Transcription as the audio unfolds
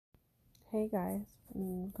Hey guys,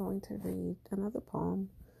 I'm going to read another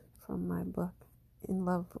poem from my book, In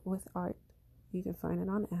Love with Art. You can find it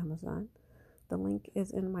on Amazon. The link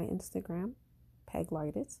is in my Instagram,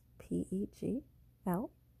 Peglartist, P-E-G-L,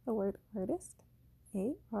 the word artist,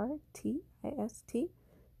 A-R-T-I-S-T,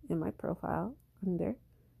 in my profile under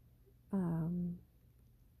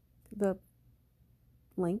the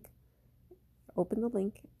link. Open the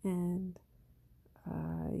link and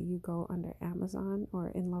you go under Amazon or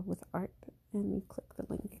In Love with Art and you click the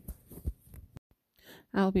link.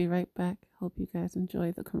 I'll be right back. Hope you guys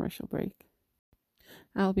enjoy the commercial break.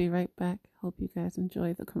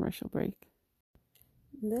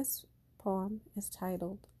 This poem is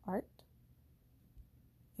titled Art.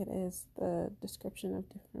 It is the description of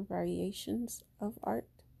different variations of art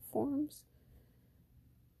forms.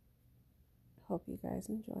 Hope you guys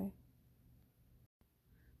enjoy.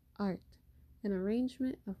 Art, an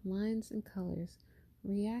arrangement of lines and colors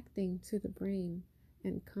reacting to the brain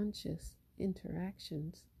and conscious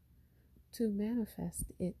interactions. To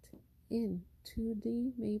manifest it in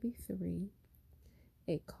 2D, maybe 3,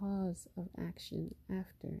 a cause of action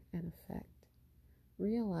after an effect,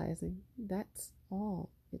 realizing that's all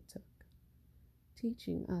it took,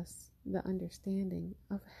 teaching us the understanding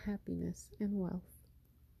of happiness and wealth.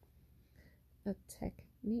 A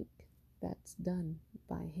technique that's done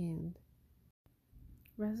by hand,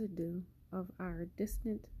 residue of our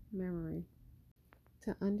distant memory,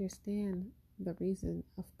 to understand the reason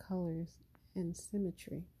of colors and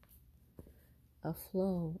symmetry, a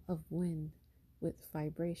flow of wind with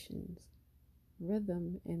vibrations,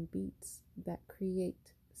 rhythm and beats that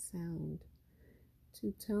create sound,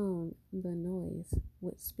 to tone the noise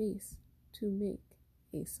with space to make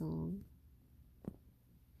a song,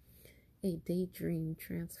 a daydream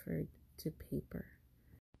transferred to paper,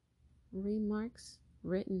 remarks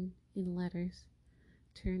written in letters,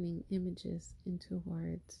 turning images into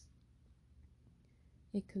words,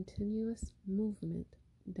 a continuous movement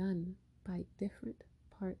done by different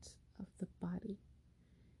parts of the body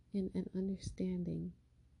in an understanding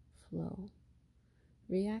flow,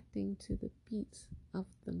 reacting to the beats of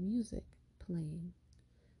the music playing,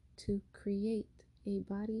 to create a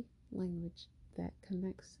body language that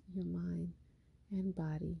connects your mind and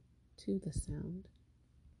body to the sound.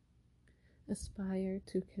 Aspire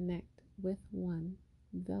to connect with one,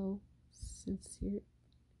 though sincere.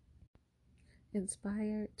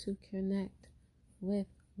 Inspire to connect with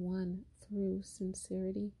one through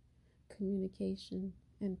sincerity, communication,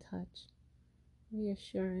 and touch,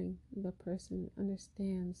 reassuring the person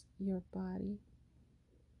understands your body,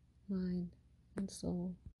 mind, and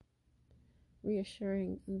soul.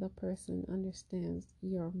 Reassuring the person understands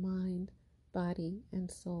your mind, body,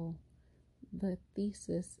 and soul. The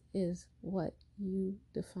thesis is what you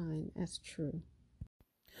define as true.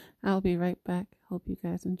 I'll be right back. Hope you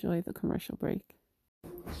guys enjoy the commercial break.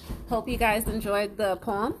 Hope you guys enjoyed the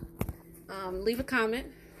poem. Leave a comment.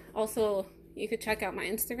 Also, you could check out my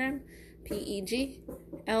Instagram,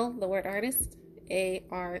 P-E-G-L, the word artist,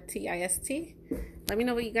 A-R-T-I-S-T. Let me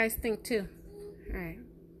know what you guys think too. All right.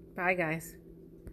 Bye, guys.